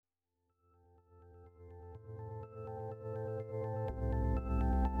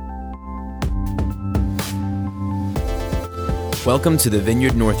Welcome to the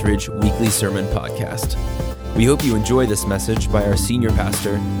Vineyard Northridge Weekly Sermon Podcast. We hope you enjoy this message by our senior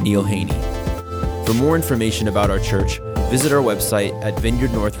pastor, Neil Haney. For more information about our church, visit our website at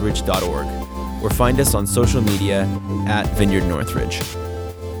vineyardnorthridge.org or find us on social media at Vineyard Northridge.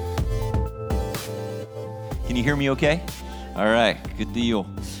 Can you hear me okay? All right, good deal.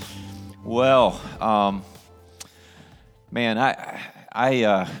 Well, man,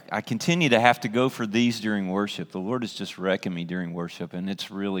 I continue to have to go for these during worship. The Lord is just wrecking me during worship, and it's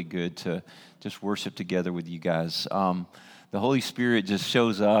really good to just worship together with you guys. The Holy Spirit just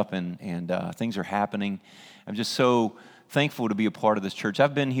shows up, and things are happening. I'm just so thankful to be a part of this church.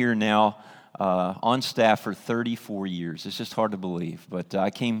 I've been here now on staff for 34 years. It's just hard to believe, but I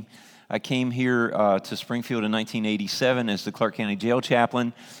came here to Springfield in 1987 as the Clark County Jail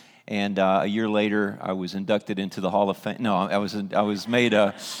Chaplain. And a year later, I was inducted into the Hall of Fame. No, I was made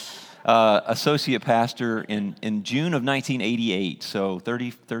a associate pastor in June of 1988, so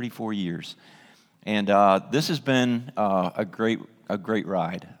 34 years. And this has been a great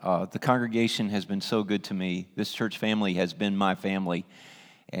ride. The congregation has been so good to me. This church family has been my family,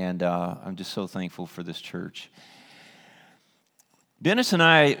 and I'm just so thankful for this church. Dennis and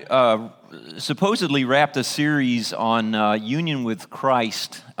I supposedly wrapped a series on union with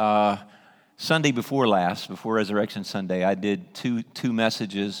Christ Sunday before Resurrection Sunday. I did two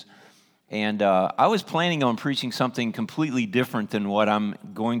messages, and I was planning on preaching something completely different than what I'm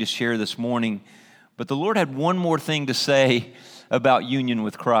going to share this morning, but the Lord had one more thing to say about union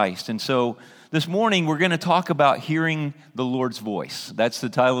with Christ. And so this morning we're going to talk about hearing the Lord's voice. That's the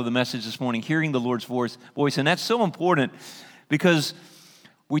title of the message this morning, hearing the Lord's voice, and that's so important. Because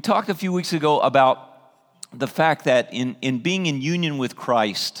we talked a few weeks ago about the fact that in being in union with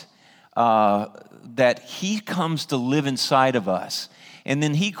Christ, that He comes to live inside of us. And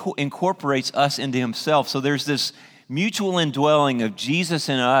then He incorporates us into Himself. So there's this mutual indwelling of Jesus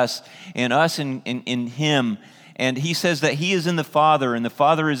in us and us in Him. And He says that He is in the Father and the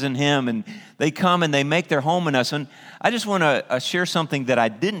Father is in Him. And they come and they make their home in us. And I just want to share something that I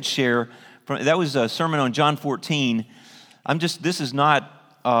didn't share. That was a sermon on John 14. This is not,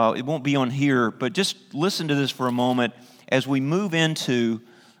 it won't be on here, but just listen to this for a moment as we move into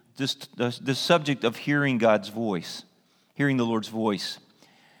this subject of hearing God's voice, hearing the Lord's voice.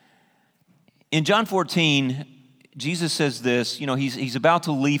 In John 14, Jesus says this, he's about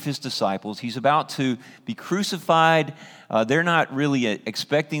to leave His disciples. He's about to be crucified. They're not really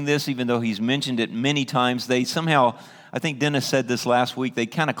expecting this, even though He's mentioned it many times. They somehow, I think Dennis said this last week, they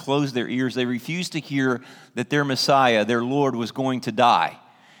kind of closed their ears. They refused to hear that their Messiah, their Lord, was going to die.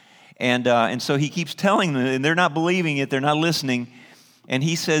 And so He keeps telling them, and they're not believing it, they're not listening. And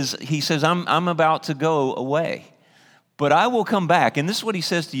He says, I'm about to go away, but I will come back. And this is what He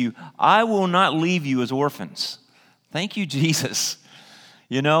says to you, I will not leave you as orphans. Thank you, Jesus.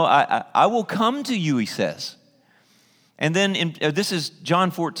 I will come to you, He says. And then this is John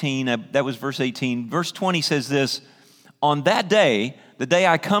 14, that was verse 18. Verse 20 says this, on that day, the day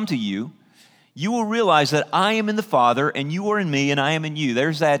I come to you, you will realize that I am in the Father, and you are in me, and I am in you.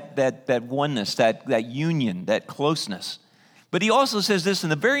 There's that oneness, that union, that closeness. But He also says this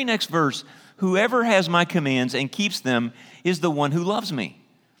in the very next verse, whoever has my commands and keeps them is the one who loves me.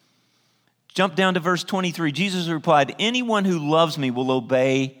 Jump down to verse 23. Jesus replied, anyone who loves me will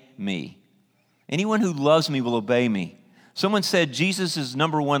obey me. Anyone who loves me will obey me. Someone said Jesus'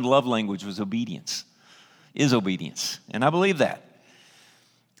 number one love language was obedience. Is obedience. And I believe that.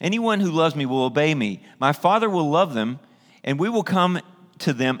 Anyone who loves me will obey me. My Father will love them, and we will come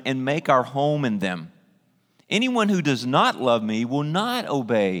to them and make our home in them. Anyone who does not love me will not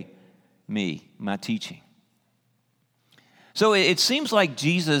obey me, my teaching. So it seems like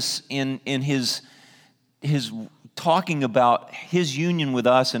Jesus, in his talking about His union with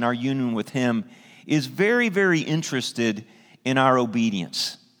us and our union with Him, is very, very interested in our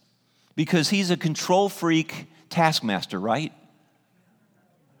obedience. Because He's a control freak taskmaster, right?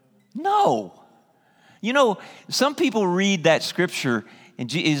 No. Some people read that scripture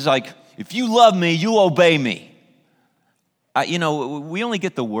and He's like, if you love me, you obey me. We only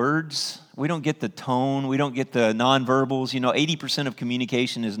get the words. We don't get the tone. We don't get the nonverbals. 80% of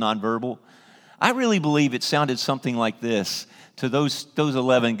communication is nonverbal. I really believe it sounded something like this to those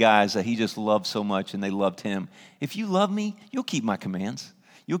 11 guys that He just loved so much and they loved Him. If you love me, you'll keep my commands.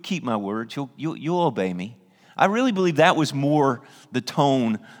 You'll keep my words. You'll obey me. I really believe that was more the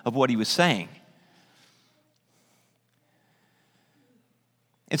tone of what He was saying.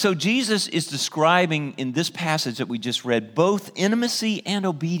 And so Jesus is describing in this passage that we just read both intimacy and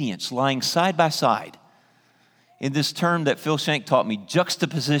obedience lying side by side in this term that Phil Shank taught me,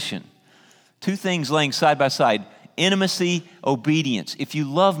 juxtaposition. Two things laying side by side, Intimacy, obedience. If you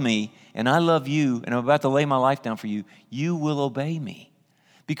love me and I love you and I'm about to lay my life down for you, you will obey me.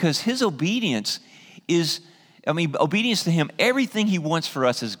 Because his obedience obedience to him, everything he wants for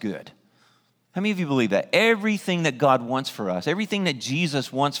us is good. How many of you believe that? Everything that God wants for us, everything that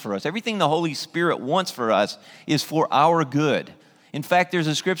Jesus wants for us, everything the Holy Spirit wants for us is for our good. In fact, there's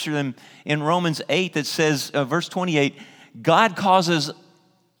a scripture in Romans 8 that says, verse 28, God causes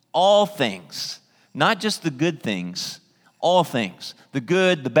all things, not just the good things, all things, the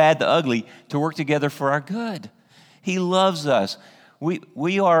good, the bad, the ugly, to work together for our good. He loves us.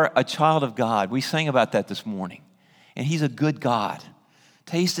 We are a child of God. We sang about that this morning. And he's a good God.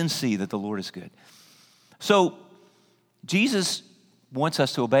 Taste and see that the Lord is good. So, Jesus wants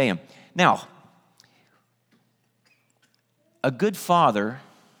us to obey him. Now, a good father,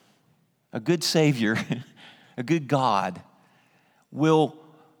 a good Savior, a good God will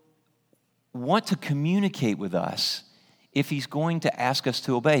want to communicate with us if he's going to ask us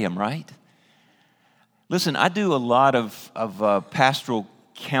to obey him, right? Listen, I do a lot of pastoral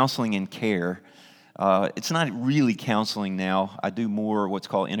counseling and care. It's not really counseling now. I do more what's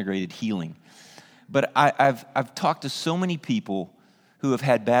called integrated healing. But I've talked to so many people who have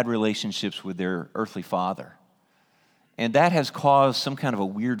had bad relationships with their earthly father. And that has caused some kind of a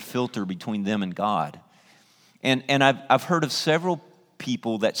weird filter between them and God. And I've heard of several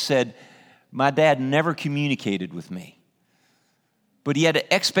people that said, my dad never communicated with me. But he had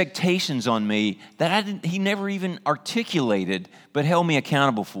expectations on me that he never even articulated, but held me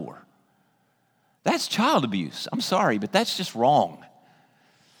accountable for. That's child abuse. I'm sorry, but that's just wrong.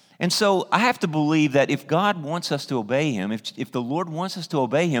 And so I have to believe that if God wants us to obey him, if the Lord wants us to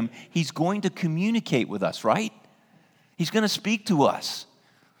obey him, he's going to communicate with us, right? He's going to speak to us.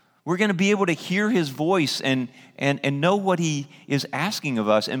 We're going to be able to hear his voice and know what he is asking of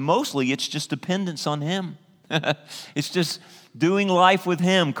us. And mostly it's just dependence on him. It's just doing life with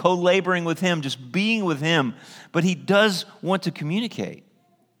him, co-laboring with him, just being with him. But he does want to communicate.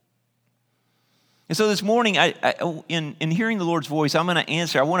 And so this morning, in hearing the Lord's voice, I want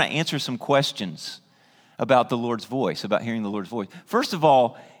to answer some questions about the Lord's voice, about hearing the Lord's voice. First of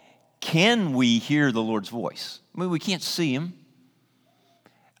all, can we hear the Lord's voice? I mean, we can't see him.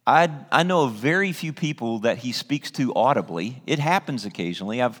 I know of very few people that he speaks to audibly. It happens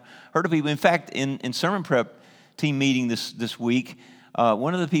occasionally. I've heard of people. In fact, in sermon prep team meeting this week,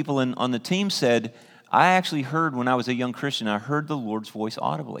 one of the people on the team said, I actually heard when I was a young Christian, I heard the Lord's voice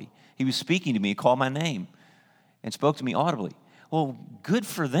audibly. He was speaking to me, he called my name, and spoke to me audibly. Well, good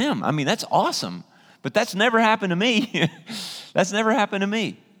for them. I mean, that's awesome. But that's never happened to me. That's never happened to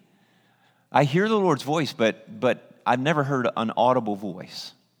me. I hear the Lord's voice, but I've never heard an audible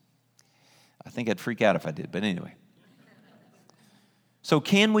voice. I think I'd freak out if I did, but anyway. So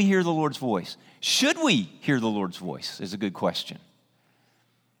can we hear the Lord's voice? Should we hear the Lord's voice is a good question.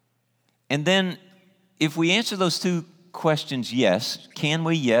 And then if we answer those two questions, yes, can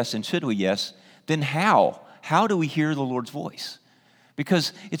we, yes, and should we, yes, then how? How do we hear the Lord's voice?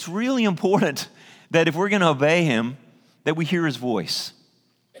 Because it's really important that if we're going to obey him, that we hear his voice.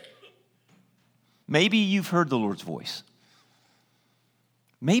 Maybe you've heard the Lord's voice.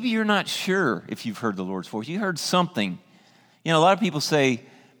 Maybe you're not sure if you've heard the Lord's voice. You heard something. You know, a lot of people say,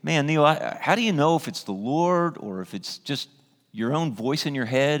 man, Neil, how do you know if it's the Lord or if it's just your own voice in your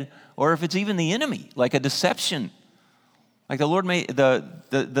head or if it's even the enemy, like a deception? Like the Lord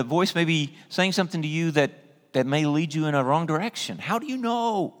the voice may be saying something to you that may lead you in a wrong direction. How do you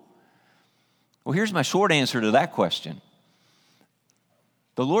know? Well, here's my short answer to that question.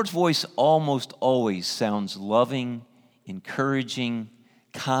 The Lord's voice almost always sounds loving, encouraging,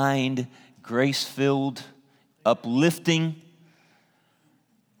 kind, grace-filled, uplifting.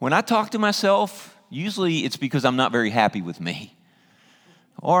 When I talk to myself, usually it's because I'm not very happy with me.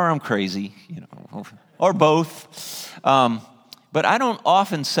 Or I'm crazy, or both. But I don't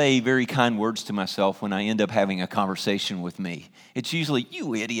often say very kind words to myself when I end up having a conversation with me. It's usually,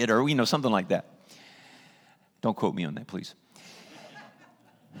 you idiot, or something like that. Don't quote me on that, please.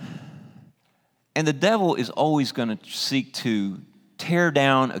 And the devil is always going to seek to tear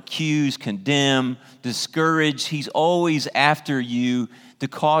down, accuse, condemn, discourage. He's always after you to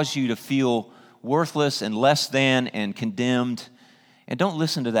cause you to feel worthless and less than and condemned. And don't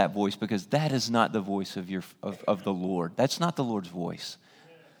listen to that voice because that is not the voice of the Lord. That's not the Lord's voice.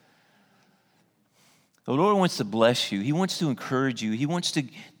 The Lord wants to bless you. He wants to encourage you. He wants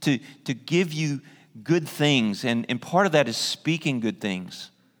to give you good things. And part of that is speaking good things.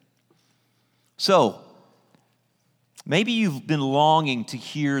 So, maybe you've been longing to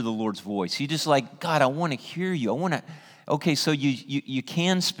hear the Lord's voice. You're just like, God, I want to hear you. Okay, so you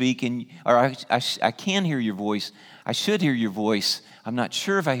can speak, or I can hear your voice. I should hear your voice. I'm not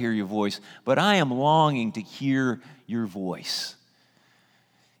sure if I hear your voice, but I am longing to hear your voice.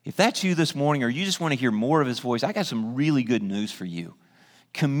 If that's you this morning, or you just want to hear more of his voice, I got some really good news for you.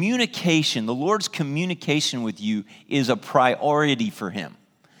 Communication, the Lord's communication with you is a priority for him.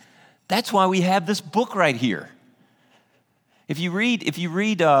 That's why we have this book right here. If you read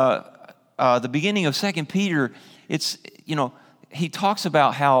the beginning of 2 Peter, he talks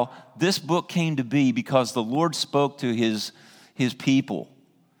about how this book came to be because the Lord spoke to his people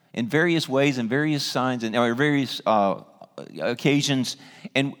in various ways and various signs and various occasions.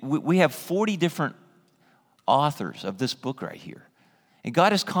 And we have 40 different authors of this book right here. And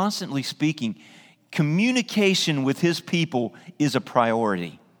God is constantly speaking. Communication with his people is a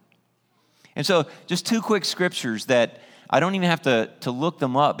priority. And so just two quick scriptures that I don't even have to look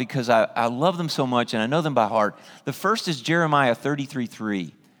them up because I love them so much and I know them by heart. The first is Jeremiah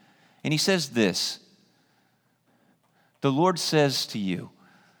 33:3. And he says this, the Lord says to you,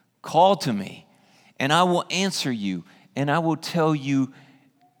 call to me and I will answer you and I will tell you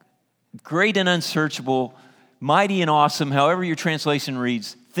great and unsearchable, mighty and awesome, however your translation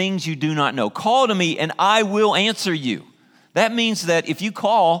reads, things you do not know. Call to me and I will answer you. That means that if you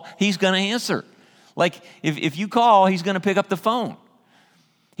call, he's going to answer. Like if you call, he's going to pick up the phone.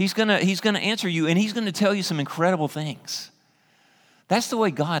 He's going to answer you and he's going to tell you some incredible things. That's the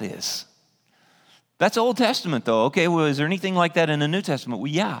way God is. That's Old Testament though. Okay, well, is there anything like that in the New Testament?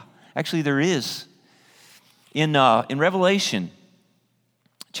 Well, yeah, actually there is. In Revelation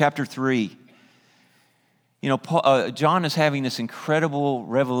chapter 3, John is having this incredible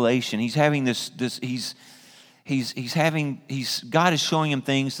revelation. He's having God is showing him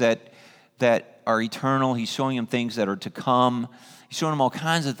things that are eternal. He's showing him things that are to come. He's showing him all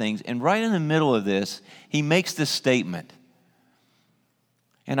kinds of things. And right in the middle of this, he makes this statement.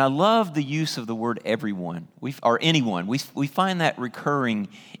 And I love the use of the word everyone, or anyone. We find that recurring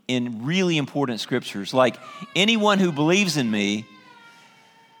in really important scriptures, like anyone who believes in me,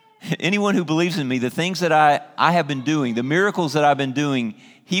 the things that I have been doing, the miracles that I've been doing,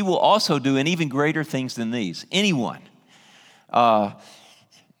 he will also do, and even greater things than these. Anyone.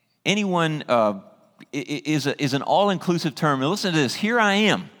 Anyone is an all-inclusive term. Now listen to this. Here I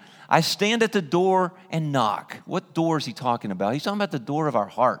am. I stand at the door and knock. What door is he talking about? He's talking about the door of our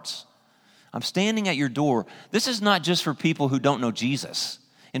hearts. I'm standing at your door. This is not just for people who don't know Jesus.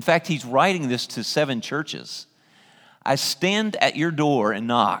 In fact, he's writing this to 7 churches. I stand at your door and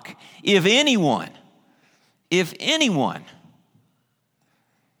knock. If anyone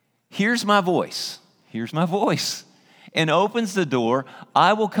hears my voice, and opens the door,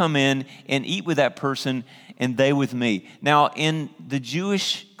 I will come in and eat with that person and they with me. Now, in the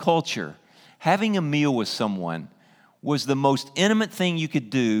Jewish culture, having a meal with someone was the most intimate thing you could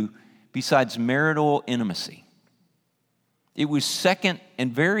do besides marital intimacy. It was second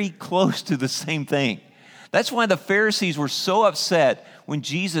and very close to the same thing. That's why the Pharisees were so upset when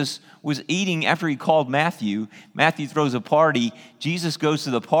Jesus was eating after he called Matthew. Matthew throws a party. Jesus goes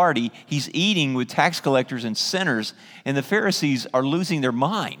to the party. He's eating with tax collectors and sinners. And the Pharisees are losing their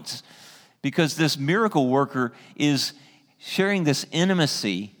minds because this miracle worker is sharing this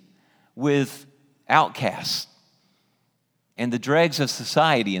intimacy with outcasts and the dregs of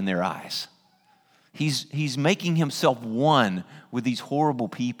society in their eyes. He's making himself one with these horrible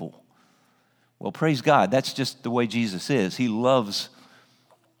people. Well, praise God, that's just the way Jesus is. He loves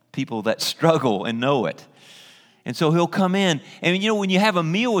people that struggle and know it. And so he'll come in. And when you have a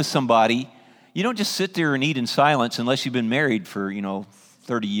meal with somebody, you don't just sit there and eat in silence unless you've been married for,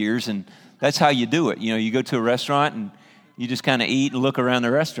 30 years. And that's how you do it. You go to a restaurant and you just kind of eat and look around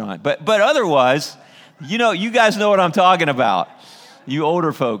the restaurant. But otherwise, you guys know what I'm talking about. You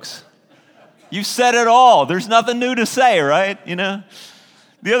older folks. You've said it all. There's nothing new to say, right?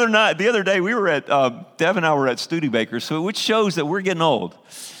 The other day, we were at, Dev and I were at Studebaker, which shows that we're getting old.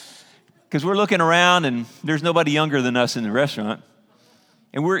 Because we're looking around and there's nobody younger than us in the restaurant.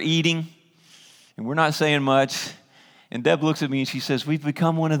 And we're eating and we're not saying much. And Deb looks at me and she says, we've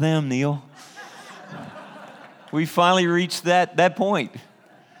become one of them, Neil. We finally reached that point.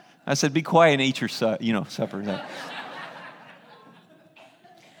 I said, be quiet and eat your supper.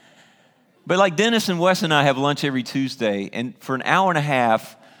 But like Dennis and Wes and I have lunch every Tuesday, and for an hour and a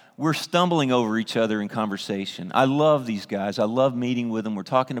half, we're stumbling over each other in conversation. I love these guys. I love meeting with them. We're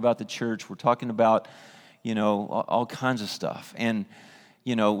talking about the church. We're talking about, all kinds of stuff. And,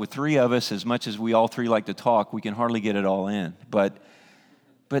 with 3 of us, as much as we all 3 like to talk, we can hardly get it all in. But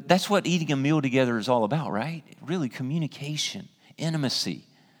that's what eating a meal together is all about, right? Really, communication, intimacy,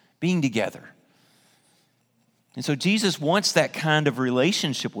 being together. And so Jesus wants that kind of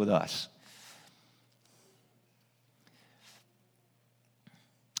relationship with us.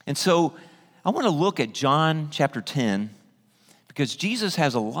 And so I want to look at John chapter 10 because Jesus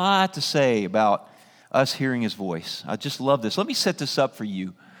has a lot to say about us hearing his voice. I just love this. Let me set this up for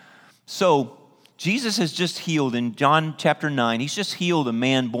you. So Jesus has just healed in John chapter 9. He's just healed a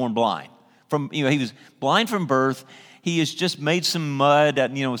man born blind. He was blind from birth. He has just made some mud,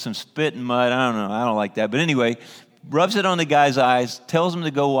 with some spit and mud. I don't know. I don't like that. But anyway, rubs it on the guy's eyes, tells him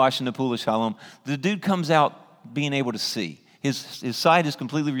to go wash in the pool of Siloam. The dude comes out being able to see. His sight is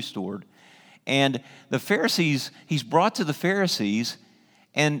completely restored. And the Pharisees, he's brought to the Pharisees,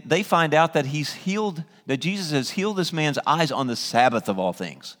 and they find out that that Jesus has healed this man's eyes on the Sabbath of all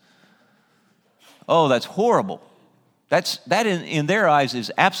things. Oh, that's horrible. That in their eyes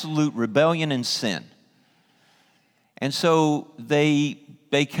is absolute rebellion and sin. And so they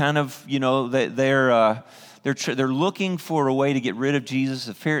kind of, they're looking for a way to get rid of Jesus.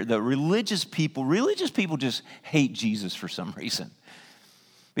 The religious people just hate Jesus for some reason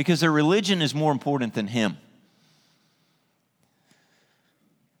because their religion is more important than him.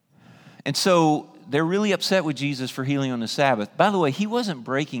 And so they're really upset with Jesus for healing on the Sabbath. By the way, he wasn't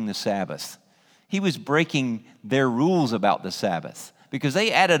breaking the Sabbath. He was breaking their rules about the Sabbath because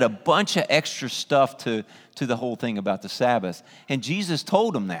they added a bunch of extra stuff to the whole thing about the Sabbath. And Jesus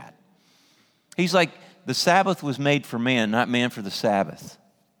told them that. He's like, the Sabbath was made for man, not man for the Sabbath.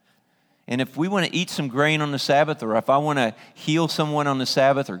 And if we want to eat some grain on the Sabbath, or if I want to heal someone on the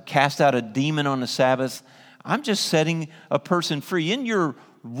Sabbath, or cast out a demon on the Sabbath, I'm just setting a person free. In your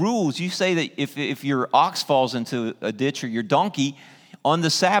rules, you say that if your ox falls into a ditch or your donkey on the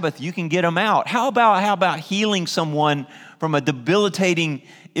Sabbath, you can get them out. How about healing someone from a debilitating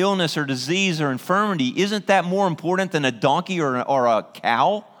illness or disease or infirmity? Isn't that more important than a donkey or a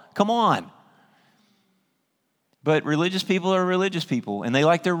cow? Come on. But religious people are religious people, and they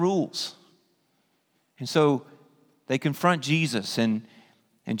like their rules. And so they confront Jesus, and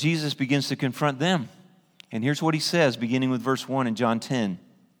Jesus begins to confront them. And here's what he says, beginning with verse 1 in John 10.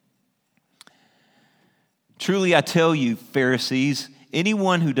 Truly I tell you, Pharisees,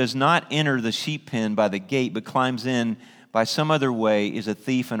 anyone who does not enter the sheep pen by the gate but climbs in by some other way is a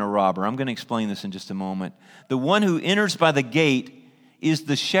thief and a robber. I'm going to explain this in just a moment. The one who enters by the gate is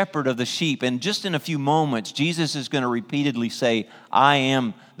the shepherd of the sheep. And just in a few moments, Jesus is going to repeatedly say, I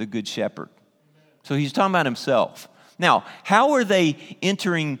am the good shepherd. So he's talking about himself. Now, how are they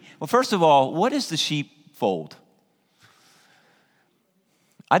entering? Well, first of all, what is the sheepfold?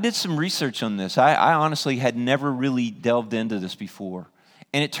 I did some research on this. I honestly had never really delved into this before.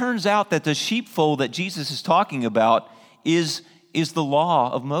 And it turns out that the sheepfold that Jesus is talking about is the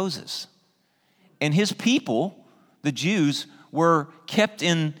law of Moses. And his people, the Jews, were kept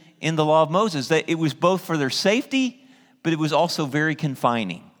in the law of Moses. That it was both for their safety, but it was also very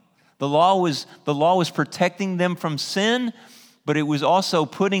confining. The law was protecting them from sin, but it was also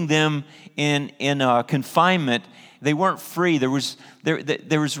putting them in confinement. They weren't free. There was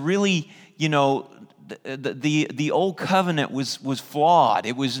really, the old covenant was flawed.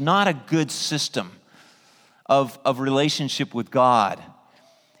 It was not a good system of relationship with God.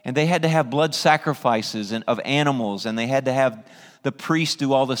 And they had to have blood sacrifices of animals, and they had to have the priest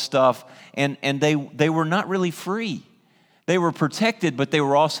do all this stuff, and they were not really free. They were protected, but they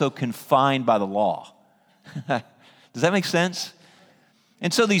were also confined by the law. Does that make sense?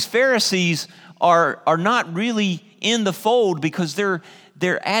 And so these Pharisees are not really in the fold because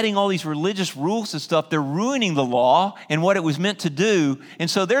they're adding all these religious rules and stuff. They're ruining the law and what it was meant to do, and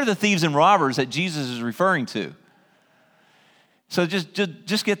so they're the thieves and robbers that Jesus is referring to. So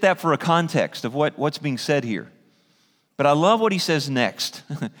just get that for a context of what's being said here. But I love what he says next.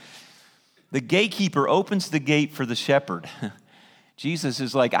 The gatekeeper opens the gate for the shepherd. Jesus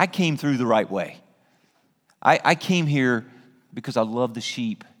is like, I came through the right way. I came here because I love the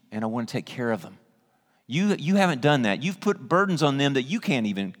sheep and I want to take care of them. You haven't done that. You've put burdens on them that you can't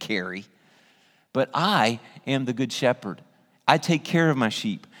even carry. But I am the good shepherd. I take care of my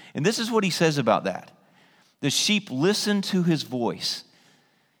sheep. And this is what he says about that. The sheep listen to his voice.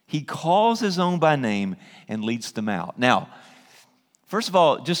 He calls his own by name and leads them out. Now, first of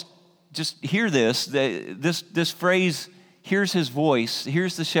all, just hear this. This phrase, hears his voice,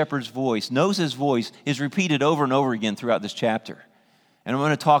 hears the shepherd's voice, knows his voice, is repeated over and over again throughout this chapter. And I'm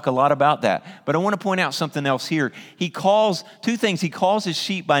going to talk a lot about that. But I want to point out something else here. He calls two things. He calls his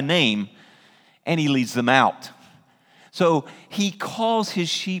sheep by name and he leads them out. So he calls his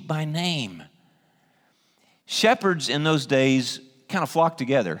sheep by name. Shepherds in those days kind of flocked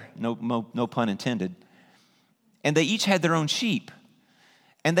together, no pun intended, and they each had their own sheep.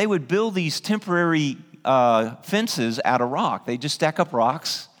 And they would build these temporary fences out of rock. They just stack up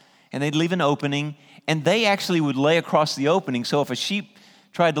rocks, and they'd leave an opening, and they actually would lay across the opening, so if a sheep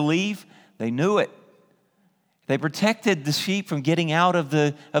tried to leave, they knew it. They protected the sheep from getting out of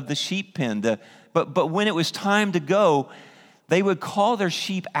the sheep pen. But when it was time to go, they would call their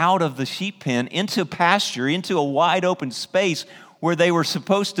sheep out of the sheep pen into pasture, into a wide open space where they were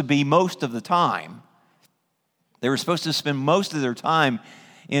supposed to be most of the time. They were supposed to spend most of their time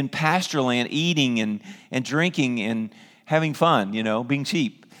in pasture land, eating and drinking and having fun, being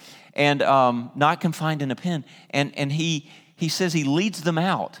sheep, and not confined in a pen. And he says he leads them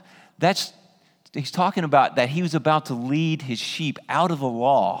out. He's talking about that he was about to lead his sheep out of the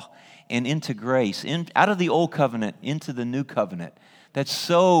law and into grace, out of the old covenant into the new covenant. That's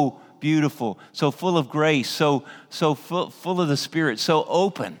so beautiful, so full of grace, so full of the Spirit, so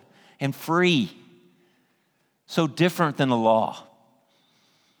open and free, so different than the law.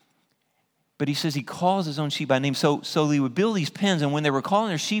 But he says he calls his own sheep by name. So they would build these pens, and when they were calling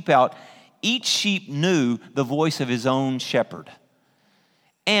their sheep out, each sheep knew the voice of his own shepherd.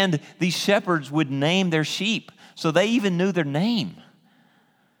 And these shepherds would name their sheep, so they even knew their name.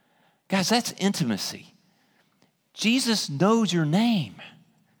 Guys, that's intimacy. Jesus knows your name.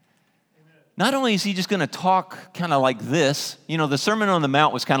 Not only is he just going to talk kind of like this, the Sermon on the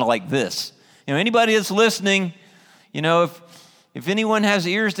Mount was kind of like this. Anybody that's listening, if anyone has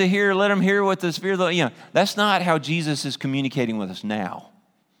ears to hear, let them hear what the Spirit of the, that's not how Jesus is communicating with us now.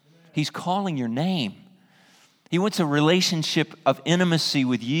 He's calling your name. He wants a relationship of intimacy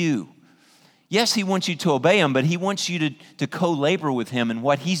with you. Yes, he wants you to obey him, but he wants you to co-labor with him in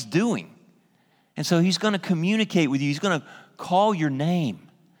what he's doing. And so he's going to communicate with you. He's going to call your name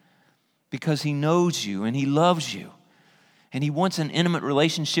because he knows you and he loves you. And he wants an intimate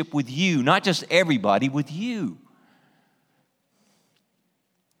relationship with you, not just everybody, with you.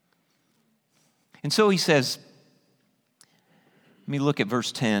 And so he says, let me look at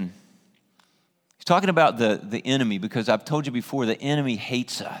verse 10. He's talking about the enemy, because I've told you before, the enemy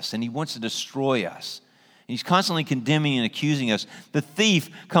hates us and he wants to destroy us. And he's constantly condemning and accusing us. The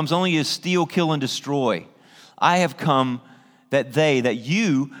thief comes only to steal, kill, and destroy. I have come that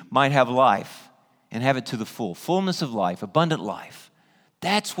you might have life and have it to the full. Fullness of life, abundant life.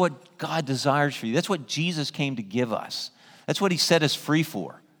 That's what God desires for you. That's what Jesus came to give us. That's what he set us free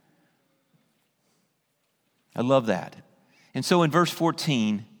for. I love that. And so in verse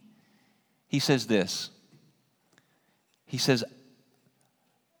 14, he says this. He says,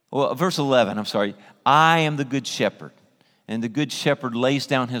 verse 11, I'm sorry. I am the good shepherd, and the good shepherd lays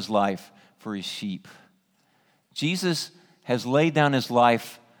down his life for his sheep. Jesus has laid down his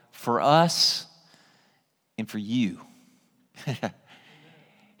life for us and for you.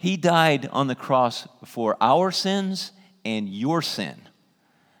 He died on the cross for our sins and your sin.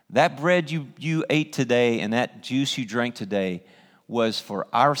 That bread you ate today and that juice you drank today was for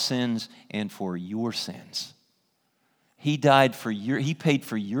our sins and for your sins. He died he paid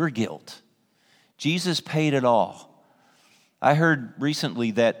for your guilt. Jesus paid it all. I heard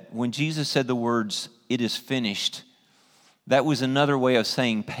recently that when Jesus said the words, "It is finished," that was another way of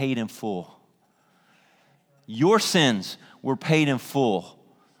saying paid in full. Your sins were paid in full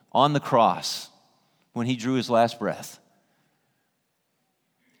on the cross when he drew his last breath.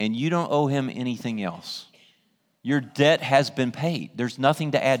 And you don't owe him anything else. Your debt has been paid. There's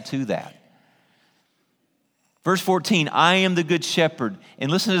nothing to add to that. Verse 14, I am the good shepherd.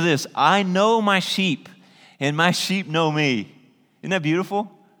 And listen to this, I know my sheep, and my sheep know me. Isn't that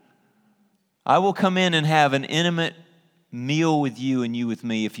beautiful? I will come in and have an intimate meal with you and you with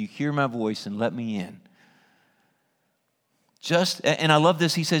me if you hear my voice and let me in. And I love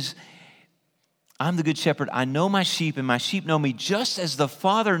this, he says, I'm the good shepherd. I know my sheep, and my sheep know me, just as the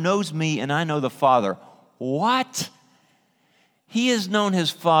Father knows me, and I know the Father. What? He has known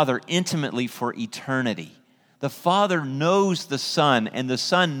his Father intimately for eternity. The Father knows the Son, and the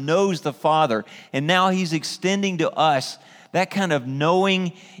Son knows the Father. And now he's extending to us that kind of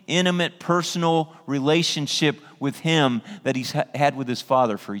knowing, intimate, personal relationship with him that he's had with his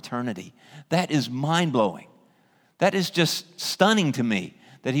Father for eternity. That is mind-blowing. That is just stunning to me,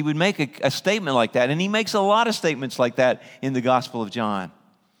 that he would make a statement like that. And he makes a lot of statements like that in the Gospel of John.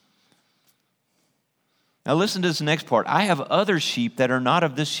 Now listen to this next part. I have other sheep that are not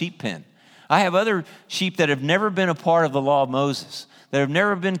of this sheep pen. I have other sheep that have never been a part of the law of Moses, that have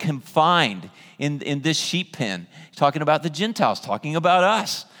never been confined in this sheep pen. He's talking about the Gentiles, talking about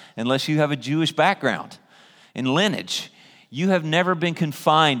us, unless you have a Jewish background and lineage. You have never been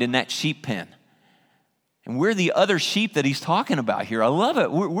confined in that sheep pen. And we're the other sheep that he's talking about here. I love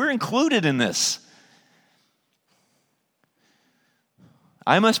it. We're included in this.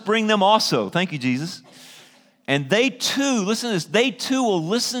 I must bring them also. Thank you, Jesus. And they too, listen to this, they too will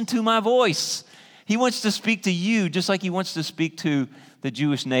listen to my voice. He wants to speak to you just like he wants to speak to the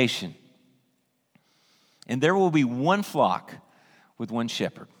Jewish nation. And there will be one flock with one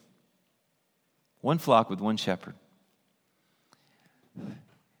shepherd. One flock with one shepherd.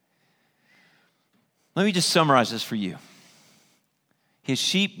 Let me just summarize this for you. His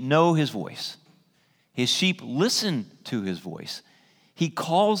sheep know his voice. His sheep listen to his voice. He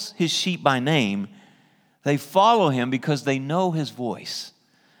calls his sheep by name. They follow him because they know his voice.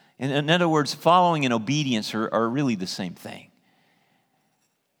 In other words, following and obedience are really the same thing.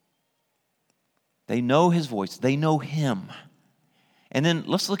 They know his voice. They know him. And then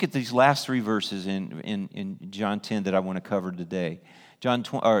let's look at these last three verses in John 10 that I want to cover today. John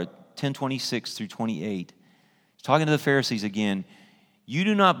 10:26 through 28. He's talking to the Pharisees again. You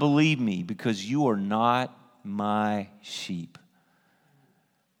do not believe me because you are not my sheep.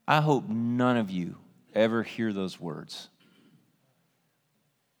 I hope none of you ever hear those words.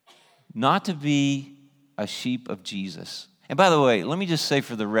 Not to be a sheep of Jesus. And by the way, let me just say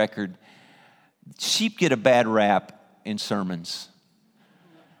for the record, sheep get a bad rap in sermons.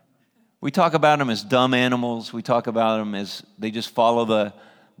 We talk about them as dumb animals. We talk about them as they just follow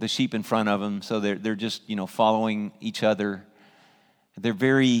the sheep in front of them. So they're just, following each other. They're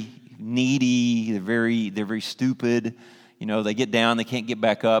very needy. They're very stupid. They get down, they can't get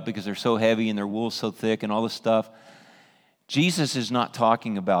back up because they're so heavy and their wool's so thick and all this stuff. Jesus is not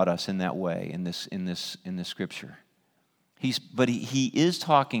talking about us in that way in this scripture. But he is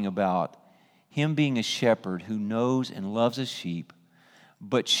talking about him being a shepherd who knows and loves his sheep.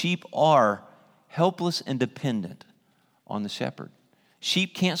 But sheep are helpless and dependent on the shepherd.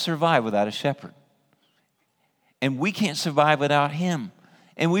 Sheep can't survive without a shepherd. And we can't survive without him.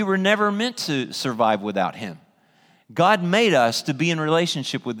 And we were never meant to survive without him. God made us to be in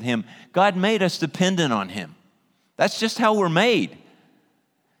relationship with him. God made us dependent on him. That's just how we're made.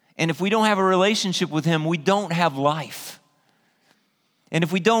 And if we don't have a relationship with him, we don't have life. And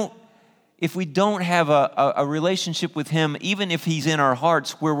if we don't have a relationship with him, even if he's in our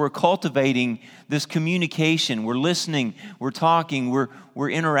hearts, where we're cultivating this communication, we're listening, we're talking, we're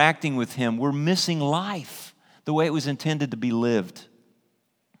interacting with him, we're missing life the way it was intended to be lived.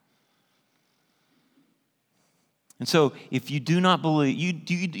 And so, if you do not believe, you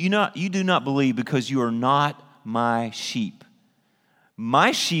do not believe because you are not my sheep.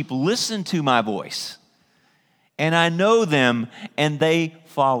 My sheep listen to my voice, and I know them, and they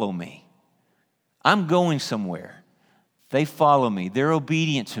follow me. I'm going somewhere. They follow me. They're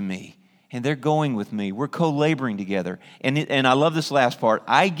obedient to me, and they're going with me. We're co-laboring together. And I love this last part.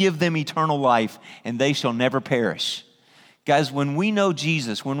 I give them eternal life, and they shall never perish. Guys, when we know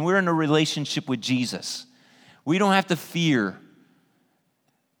Jesus, when we're in a relationship with Jesus, we don't have to fear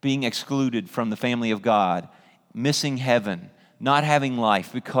being excluded from the family of God, missing heaven, not having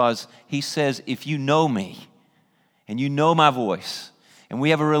life, because he says, if you know me, and you know my voice, and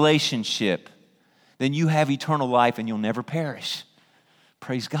we have a relationship, then you have eternal life and you'll never perish.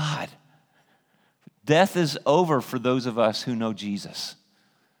 Praise God. Death is over for those of us who know Jesus.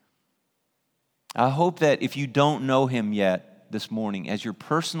 I hope that if you don't know him yet this morning as your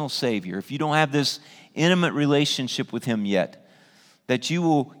personal Savior, if you don't have this intimate relationship with him yet, that you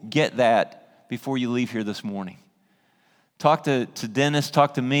will get that before you leave here this morning. Talk to Dennis,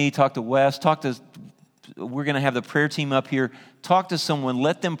 talk to me, talk to Wes, we're going to have the prayer team up here. Talk to someone,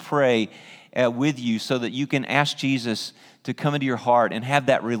 let them pray with you so that you can ask Jesus to come into your heart and have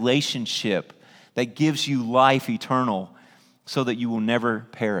that relationship that gives you life eternal so that you will never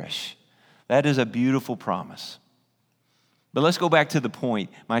perish. That is a beautiful promise. But let's go back to the point.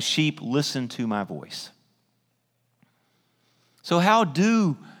 My sheep listen to my voice. So how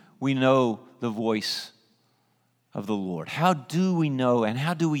do we know the voice of the Lord? How do we know and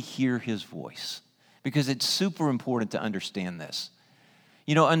how do we hear his voice? Because it's super important to understand this.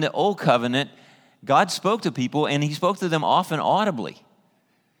 In the Old Covenant, God spoke to people, and he spoke to them often audibly.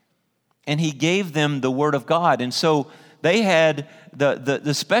 And he gave them the Word of God. And so they had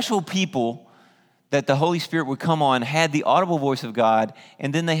the special people that the Holy Spirit would come on, had the audible voice of God,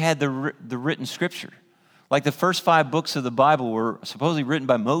 and then they had the written Scripture. Like the first 5 books of the Bible were supposedly written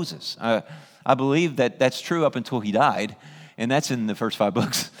by Moses. I believe that that's true up until he died, and that's in the first 5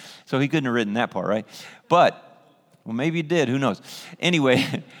 books. So he couldn't have written that part, right? But maybe he did. Who knows?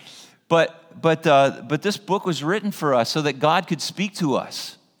 Anyway, but this book was written for us so that God could speak to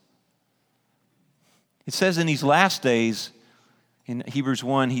us. It says in these last days, in Hebrews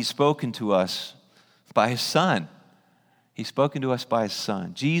 1, he's spoken to us by his Son. He's spoken to us by his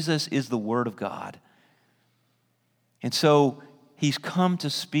Son. Jesus is the Word of God. And so He's come to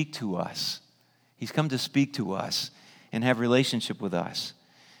speak to us. He's come to speak to us and have relationship with us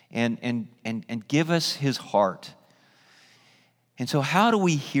and give us his heart. And so how do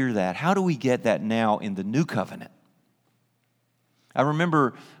we hear that? How do we get that now in the new covenant? I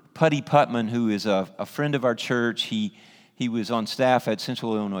remember Putty Putman, who is a friend of our church. He was on staff at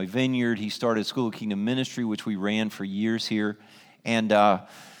Central Illinois Vineyard. He started School of Kingdom Ministry, which we ran for years here. And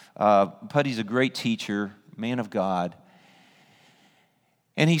Putty's a great teacher, man of God.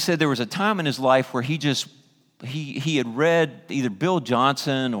 And he said there was a time in his life where he had read either Bill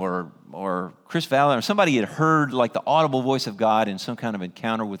Johnson or Chris Valley, or somebody had heard like the audible voice of God in some kind of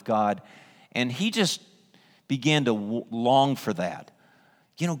encounter with God, and he just began to long for that.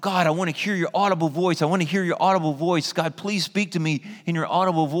 God, I want to hear your audible voice. I want to hear your audible voice. God, please speak to me in your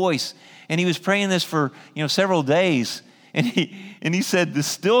audible voice. And he was praying this for several days, and he said the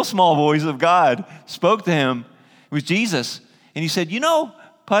still small voice of God spoke to him. It was Jesus, and he said,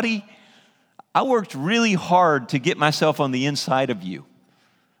 Putty, I worked really hard to get myself on the inside of you.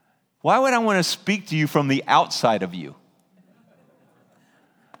 Why would I want to speak to you from the outside of you?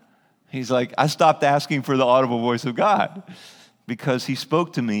 He's like, I stopped asking for the audible voice of God because he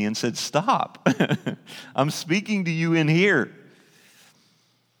spoke to me and said, stop. I'm speaking to you in here.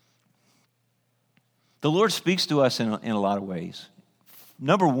 The Lord speaks to us in a lot of ways.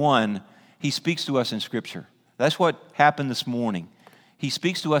 Number one, he speaks to us in Scripture. That's what happened this morning. He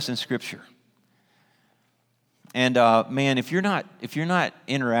speaks to us in Scripture. And man, if you're not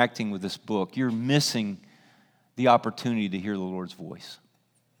interacting with this book, you're missing the opportunity to hear the Lord's voice.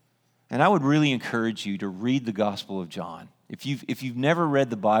 And I would really encourage you to read the Gospel of John. If you've never read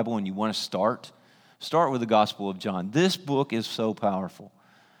the Bible and you want to start with the Gospel of John. This book is so powerful.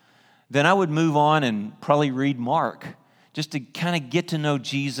 Then I would move on and probably read Mark, just to kind of get to know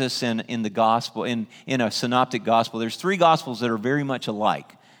Jesus in the Gospel, in a synoptic Gospel. There's 3 Gospels that are very much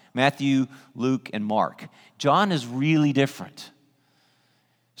alike: Matthew, Luke, and Mark. John is really different.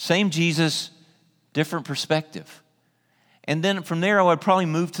 Same Jesus, different perspective. And then from there, I would probably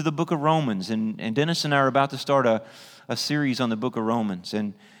move to the book of Romans. And Dennis and I are about to start a series on the book of Romans.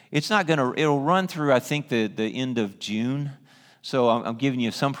 And it'll run through, I think, the end of June. So I'm giving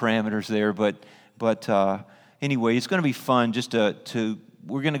you some parameters there. But anyway, it's going to be fun just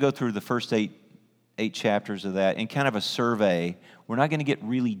we're going to go through the first eight chapters of that in kind of a survey. We're not going to get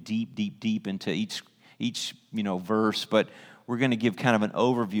really deep into each verse, but we're going to give kind of an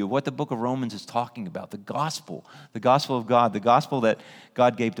overview of what the book of Romans is talking about, the gospel of God, the gospel that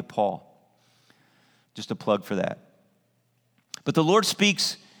God gave to Paul. Just a plug for that. But the Lord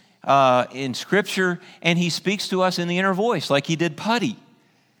speaks in Scripture, and he speaks to us in the inner voice like he did Putty.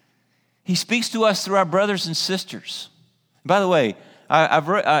 He speaks to us through our brothers and sisters. By the way,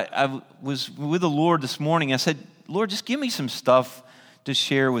 I was with the Lord this morning. I said, Lord, just give me some stuff to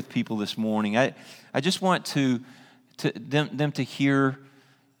share with people this morning. I just want them to hear,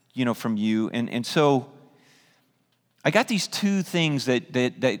 from you. And so I got these 2 things that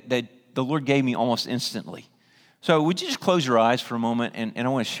the Lord gave me almost instantly. So would you just close your eyes for a moment, and I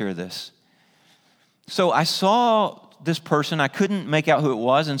want to share this. So I saw this person. I couldn't make out who it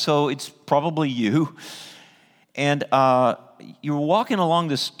was, and so it's probably you. And you were walking along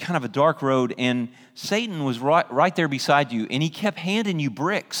this kind of a dark road, and Satan was right there beside you, and he kept handing you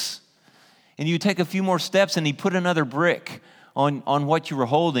bricks. And you take a few more steps, and he put another brick on what you were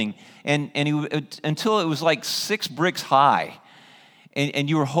holding, and until it was like 6 bricks high, and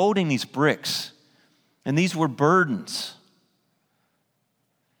you were holding these bricks, and these were burdens.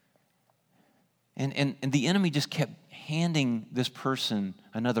 And the enemy just kept handing this person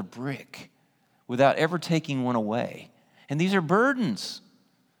another brick without ever taking one away. And these are burdens.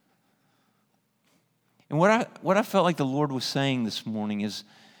 And what I felt like the Lord was saying this morning is,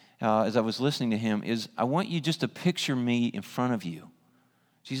 as I was listening to him, is I want you just to picture me in front of you.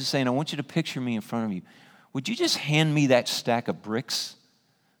 Jesus is saying, I want you to picture me in front of you. Would you just hand me that stack of bricks?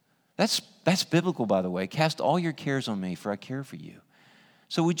 That's biblical, by the way. Cast all your cares on me, for I care for you.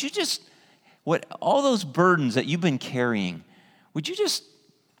 So would you just, all those burdens that you've been carrying, would you just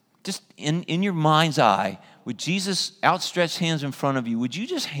in your mind's eye, with Jesus' outstretched hands in front of you, would you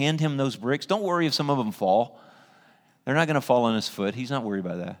just hand him those bricks? Don't worry if some of them fall. They're not going to fall on his foot. He's not worried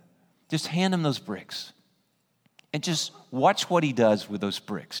about that. Just hand him those bricks. And just watch what he does with those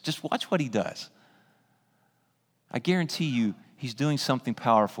bricks. Just watch what he does. I guarantee you, he's doing something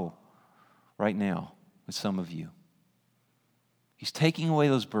powerful right now with some of you. He's taking away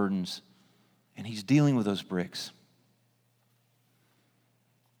those burdens, and he's dealing with those bricks.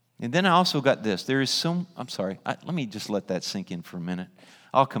 And then I also got this. Let me just let that sink in for a minute.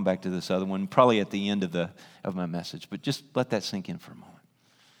 I'll come back to this other one probably at the end of my message, but just let that sink in for a moment.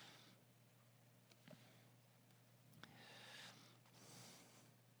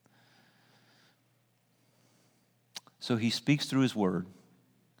 So he speaks through his word.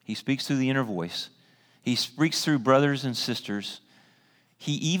 He speaks through the inner voice. He speaks through brothers and sisters.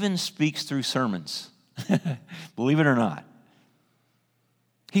 He even speaks through sermons, believe it or not.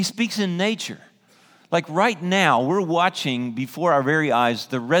 He speaks in nature. Like right now, we're watching before our very eyes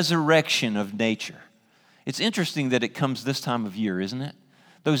the resurrection of nature. It's interesting that it comes this time of year, isn't it?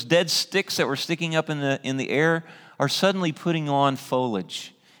 Those dead sticks that were sticking up in the air are suddenly putting on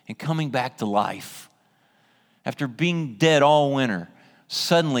foliage and coming back to life. After being dead all winter,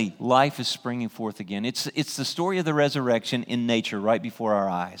 suddenly life is springing forth again. It's the story of the resurrection in nature right before our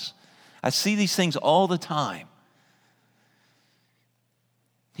eyes. I see these things all the time.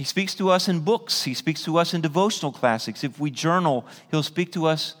 He speaks to us in books. He speaks to us in devotional classics. If we journal, he'll speak to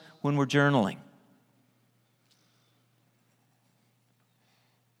us when we're journaling.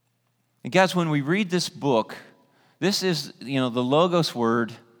 And guys, when we read this book, this is, the Logos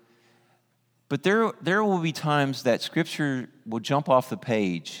word, but there will be times that Scripture will jump off the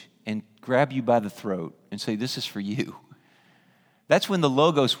page and grab you by the throat and say, this is for you. That's when the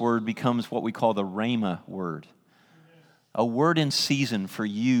Logos word becomes what we call the Rhema word. A word in season for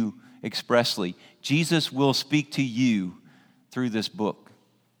you expressly. Jesus will speak to you through this book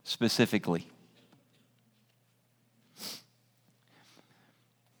specifically.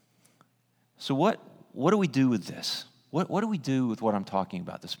 So what do we do with this? What do we do with what I'm talking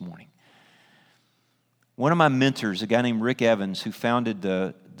about this morning? One of my mentors, a guy named Rick Evans, who founded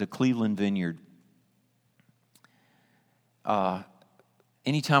the Cleveland Vineyard,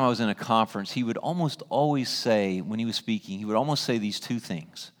 anytime I was in a conference, he would almost always say, when he was speaking, he would almost say these two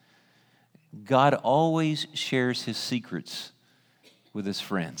things. God always shares his secrets with his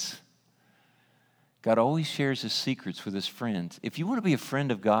friends. God always shares his secrets with his friends. If you want to be a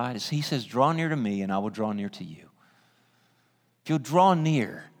friend of God, he says, draw near to me and I will draw near to you. If you'll draw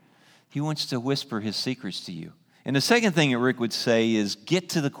near, he wants to whisper his secrets to you. And the second thing that Rick would say is get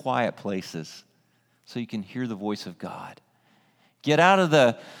to the quiet places so you can hear the voice of God. Get out of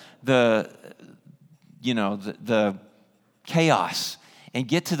the chaos and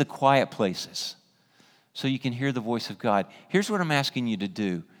get to the quiet places so you can hear the voice of God. Here's what I'm asking you to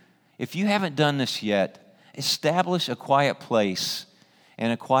do. If you haven't done this yet, establish a quiet place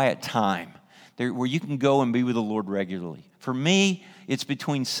and a quiet time where you can go and be with the Lord regularly. For me, it's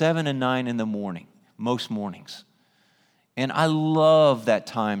between 7 and 9 in the morning, most mornings. And I love that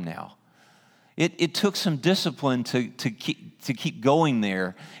time now. It took some discipline to keep going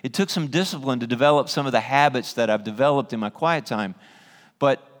there. It took some discipline to develop some of the habits that I've developed in my quiet time.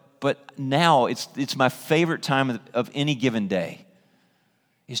 But now it's my favorite time of any given day.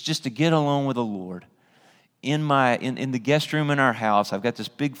 It's just to get alone with the Lord. In the guest room in our house, I've got this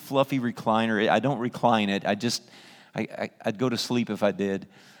big fluffy recliner. I don't recline it. I'd go to sleep if I did.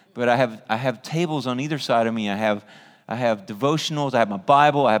 But I have tables on either side of me. I have devotionals. I have my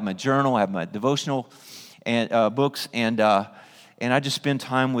Bible. I have my journal. I have my devotional and books, and I just spend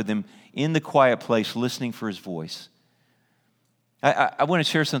time with him in the quiet place, listening for his voice. I want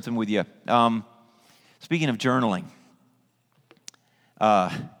to share something with you. Speaking of journaling,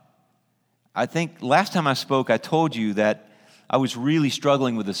 I think last time I spoke, I told you that I was really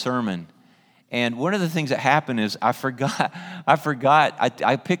struggling with the sermon. And one of the things that happened is I forgot.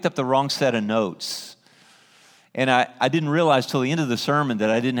 I picked up the wrong set of notes. And I didn't realize till the end of the sermon that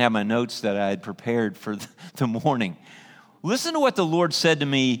I didn't have my notes that I had prepared for the morning. Listen to what the Lord said to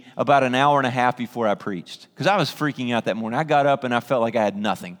me about an hour and a half before I preached. Because I was freaking out that morning. I got up and I felt like I had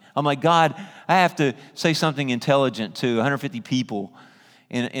nothing. I'm like, God, I have to say something intelligent to 150 people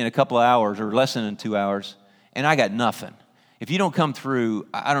in a couple of hours or less than 2 hours. And I got nothing. If you don't come through,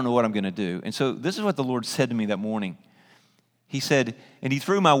 I don't know what I'm going to do. And so this is what the Lord said to me that morning. He said, and he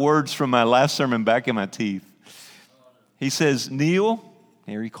threw my words from my last sermon back in my teeth. He says, Neil,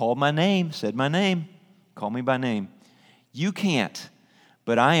 here he called my name, said my name, called me by name. You can't,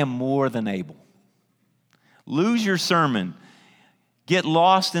 but I am more than able. Lose your sermon. Get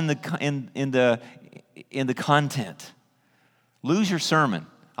lost in the content. Lose your sermon.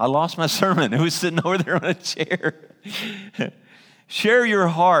 I lost my sermon. It was sitting over there on a chair. Share your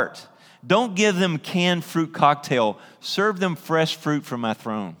heart. Don't give them canned fruit cocktail. Serve them fresh fruit from my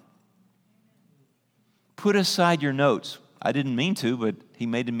throne. Put aside your notes. I didn't mean to, but he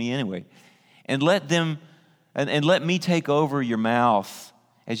made it me anyway. And let me take over your mouth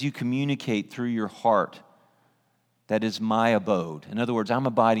as you communicate through your heart. That is my abode. In other words, I'm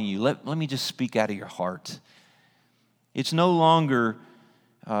abiding in you. Let me just speak out of your heart. It's no longer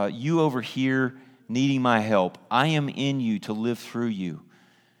You over here needing my help. I am in you to live through you.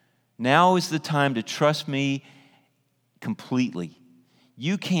 Now is the time to trust me completely.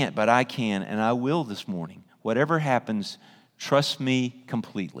 You can't, but I can, and I will this morning. Whatever happens, trust me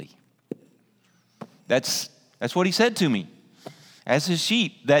completely. That's what he said to me. As his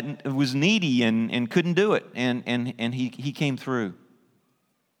sheep that was needy and couldn't do it, and he came through.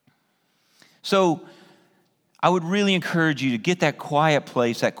 So I would really encourage you to get that quiet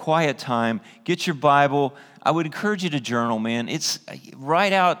place, that quiet time, get your Bible. I would encourage you to journal, man. It's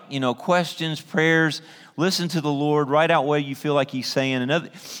write out, questions, prayers, listen to the Lord, write out what you feel like he's saying.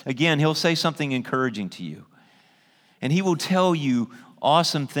 And again, he'll say something encouraging to you. And he will tell you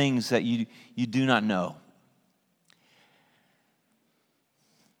awesome things that you do not know.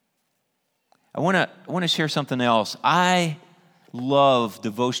 I want to share something else. I love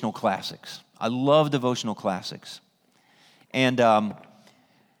devotional classics. And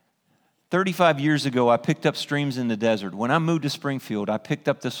 35 years ago, I picked up Streams in the Desert. When I moved to Springfield, I picked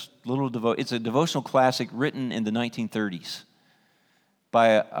up this little it's a devotional classic written in the 1930s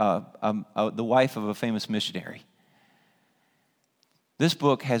by the wife of a famous missionary. This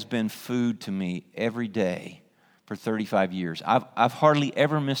book has been food to me every day for 35 years. I've hardly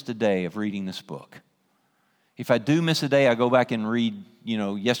ever missed a day of reading this book. If I do miss a day, I go back and read,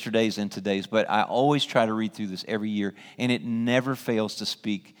 yesterday's and today's, but I always try to read through this every year, and it never fails to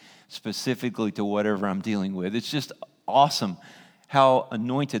speak specifically to whatever I'm dealing with. It's just awesome how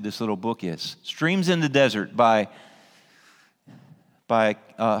anointed this little book is. Streams in the Desert by her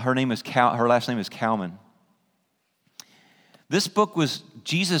last name is Kalman. This book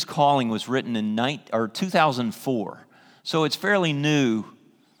Jesus Calling was written in 2004. So it's fairly new,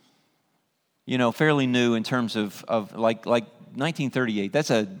 in terms of like 1938.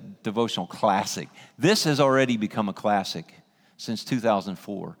 That's a devotional classic. This has already become a classic since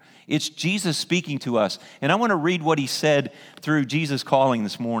 2004. It's Jesus speaking to us. And I want to read what he said through Jesus Calling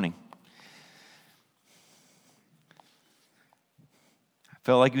this morning. I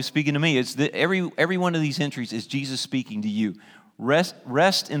felt like he was speaking to me. Every one of these entries is Jesus speaking to you.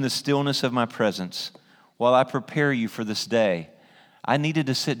 Rest in the stillness of my presence while I prepare you for this day. I needed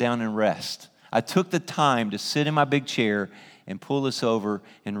to sit down and rest. I took the time to sit in my big chair and pull this over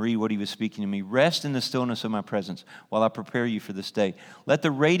and read what he was speaking to me. Rest in the stillness of my presence while I prepare you for this day. Let the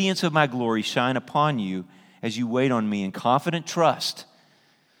radiance of my glory shine upon you as you wait on me in confident trust.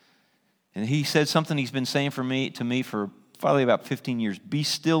 And he said something he's been saying to me for probably about 15 years. Be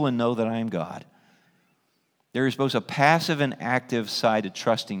still and know that I am God. There is both a passive and active side to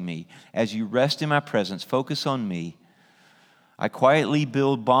trusting me. As you rest in my presence, focus on me. I quietly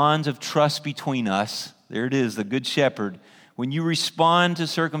build bonds of trust between us. There it is, the Good Shepherd. When you respond to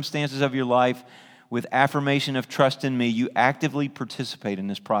circumstances of your life with affirmation of trust in me, you actively participate in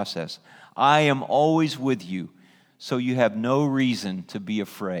this process. I am always with you, so you have no reason to be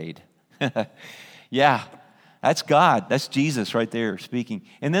afraid. Yeah, that's God. That's Jesus right there speaking.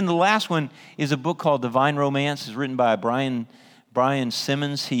 And then the last one is a book called Divine Romance. It's written by Brian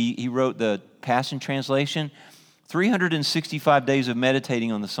Simmons. He wrote the Passion Translation. 365 days of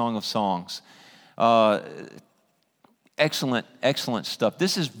meditating on the Song of Songs. Excellent stuff.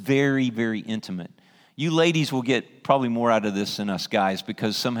 This is very, very intimate. You ladies will get probably more out of this than us guys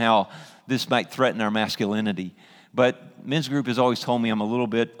because somehow this might threaten our masculinity. But men's group has always told me I'm a little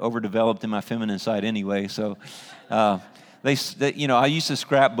bit overdeveloped in my feminine side anyway. So, I used to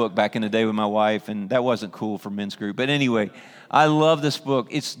scrapbook back in the day with my wife, and that wasn't cool for men's group. But anyway, I love this book.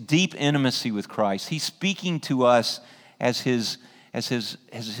 It's deep intimacy with Christ. He's speaking to us as his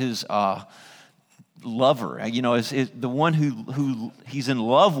lover. As the one who he's in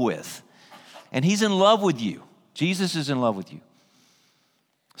love with, and he's in love with you. Jesus is in love with you.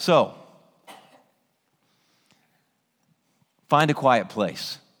 So, find a quiet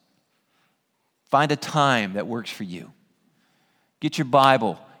place. Find a time that works for you. Get your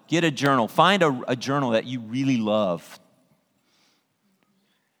Bible. Get a journal. Find a journal that you really love.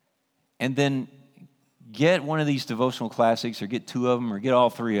 And then get one of these devotional classics, or get two of them, or get all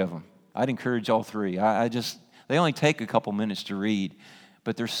three of them. I'd encourage all three. They only take a couple minutes to read,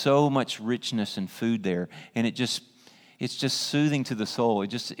 but there's so much richness and food there, and it's just soothing to the soul.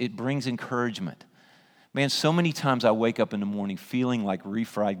 It brings encouragement. Man, so many times I wake up in the morning feeling like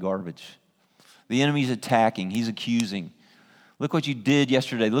refried garbage. The enemy's attacking. He's accusing. Look what you did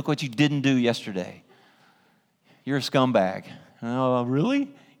yesterday. Look what you didn't do yesterday. You're a scumbag. Oh,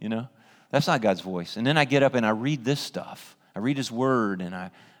 really? That's not God's voice. And then I get up and I read this stuff. I read his word, and I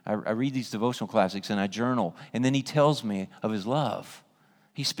read these devotional classics, and I journal. And then he tells me of his love.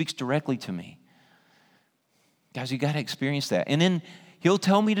 He speaks directly to me. Guys, you got to experience that. And then He'll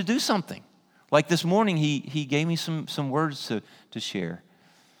tell me to do something. Like this morning, he gave me some words to share.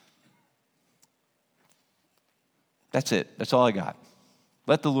 That's it. That's all I got.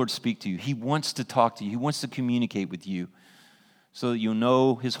 Let the Lord speak to you. He wants to talk to you. He wants to communicate with you so that you'll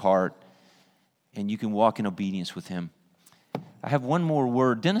know his heart and you can walk in obedience with him. I have one more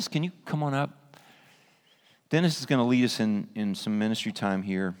word. Dennis, can you come on up? Dennis is going to lead us in some ministry time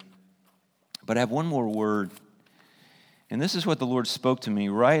here. But I have one more word. And this is what the Lord spoke to me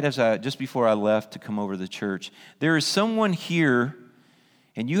right just before I left to come over to the church. There is someone here,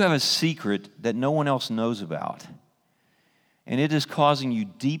 and you have a secret that no one else knows about. And it is causing you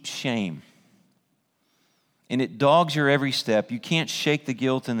deep shame. And it dogs your every step. You can't shake the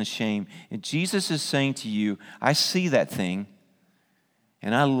guilt and the shame. And Jesus is saying to you, I see that thing,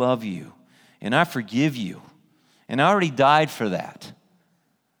 and I love you, and I forgive you, and I already died for that.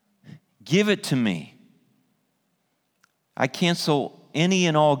 Give it to me. I cancel any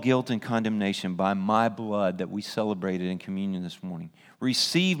and all guilt and condemnation by my blood that we celebrated in communion this morning.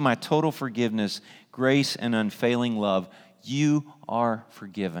 Receive my total forgiveness, grace, and unfailing love. You are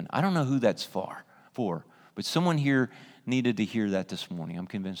forgiven. I don't know who that's for, but someone here needed to hear that this morning. I'm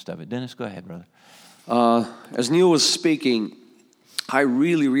convinced of it. Dennis, go ahead, brother. As Neil was speaking, I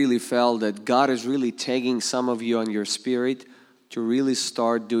really felt that God is really tagging some of you on your spirit to really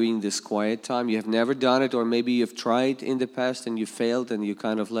start doing this quiet time. You have never done it, or maybe you've tried in the past and you failed and you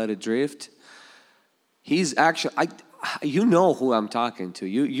kind of let it drift. He's actually, you know who I'm talking to.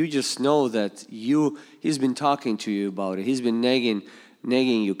 You just know that he's been talking to you about it. He's been nagging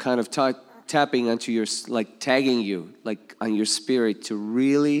you, kind of tapping onto your, like tagging you, like on your spirit to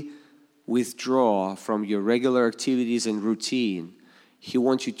really withdraw from your regular activities and routine. He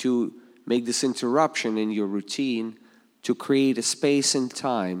wants you to make this interruption in your routine to create a space and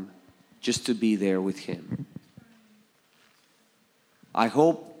time just to be there with him. I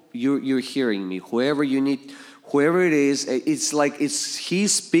hope you're hearing me. Whoever it is, it's like he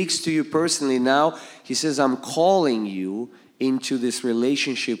speaks to you personally now. He says, I'm calling you into this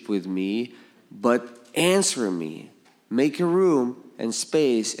relationship with me, but answer me. Make a room and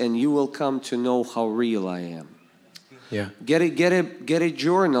space, and you will come to know how real I am. Yeah. Get a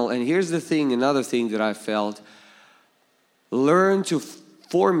journal. And here's the thing, another thing that I felt. Learn to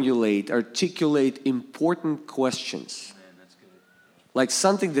articulate important questions. Like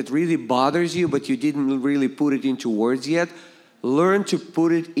something that really bothers you, but you didn't really put it into words yet. Learn to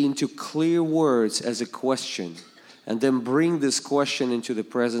put it into clear words as a question. And then bring this question into the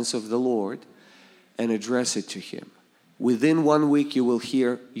presence of the Lord and address it to him. Within 1 week, you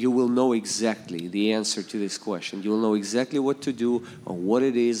will know exactly the answer to this question. You will know exactly what to do or what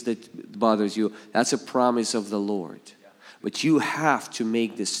it is that bothers you. That's a promise of the Lord. But you have to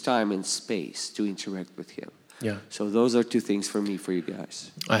make this time and space to interact with him. Yeah. So those are two things for me, for you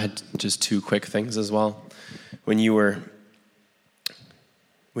guys. I had just two quick things as well. When you were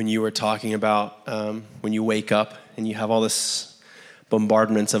talking about when you wake up and you have all this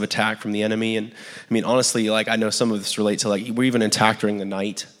bombardments of attack from the enemy, and I mean honestly, like I know some of this relates to like we're even attacked during the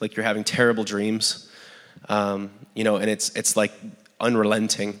night, like you're having terrible dreams, and it's like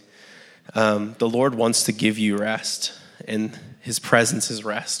unrelenting. The Lord wants to give you rest, and his presence is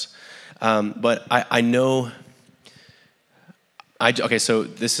rest. But I know. Okay, so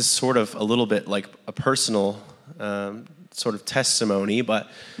this is sort of a little bit like a personal sort of testimony, but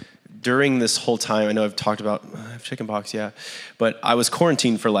during this whole time, I know I've talked about chickenpox, yeah, but I was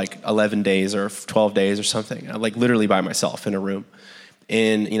quarantined for like 11 days or 12 days or something, like literally by myself in a room.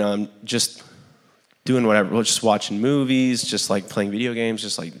 And, I'm just doing whatever, just watching movies, just like playing video games,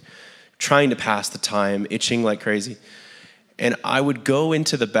 just like trying to pass the time, itching like crazy. And I would go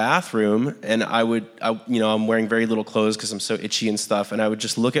into the bathroom and I'm wearing very little clothes because I'm so itchy and stuff. And I would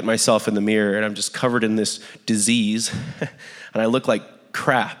just look at myself in the mirror and I'm just covered in this disease and I look like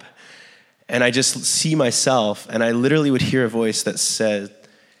crap. And I just see myself and I literally would hear a voice that said,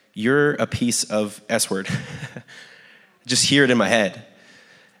 "You're a piece of S word." Just hear it in my head.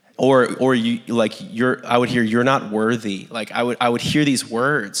 Or I would hear, "You're not worthy." Like I would hear these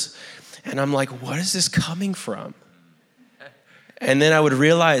words and I'm like, what is this coming from? And then I would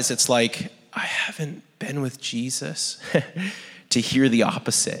realize it's like, I haven't been with Jesus to hear the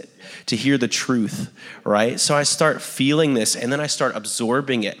opposite, to hear the truth, right? So I start feeling this and then I start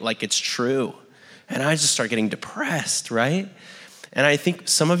absorbing it like it's true. And I just start getting depressed, right? And I think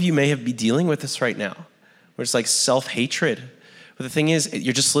some of you may be dealing with this right now, where it's like self-hatred. But the thing is,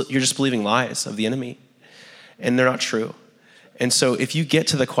 you're just believing lies of the enemy and they're not true. And so if you get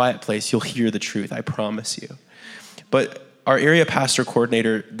to the quiet place, you'll hear the truth, I promise you. But our area pastor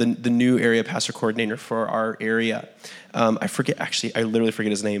coordinator, the new area pastor coordinator for our area, I literally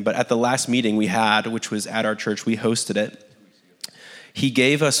forget his name, but at the last meeting we had, which was at our church, we hosted it. He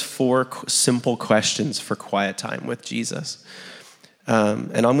gave us 4 simple questions for quiet time with Jesus.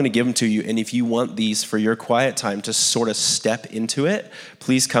 And I'm going to give them to you. And if you want these for your quiet time to sort of step into it,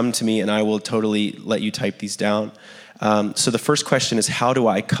 please come to me and I will totally let you type these down. So the first question is, how do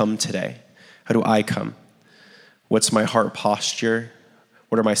I come today? How do I come? What's my heart posture?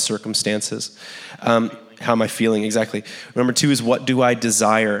 What are my circumstances? How am I feeling? Exactly. Number 2 is, what do I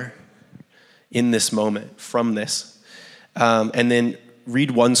desire in this moment from this? And then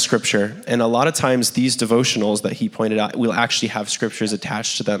read one scripture. And a lot of times these devotionals that he pointed out will actually have scriptures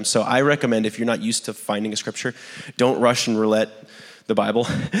attached to them. So I recommend, if you're not used to finding a scripture, don't rush and roulette the Bible.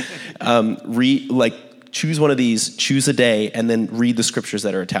 Choose one of these, choose a day, and then read the scriptures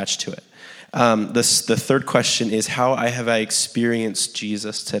that are attached to it. The third question is, how have I experienced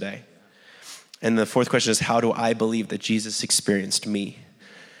Jesus today? And the fourth question is, how do I believe that Jesus experienced me?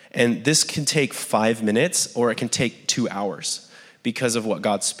 And this can take 5 minutes, or it can take 2 hours because of what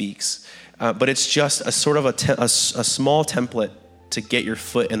God speaks. But it's just a sort of a small template to get your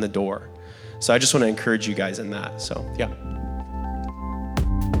foot in the door. So I just want to encourage you guys in that. So, yeah.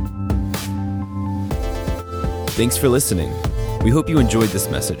 Thanks for listening. We hope you enjoyed this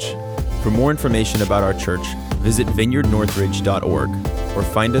message. For more information about our church, visit vineyardnorthridge.org or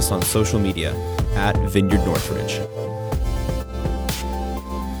find us on social media @Vineyard Northridge.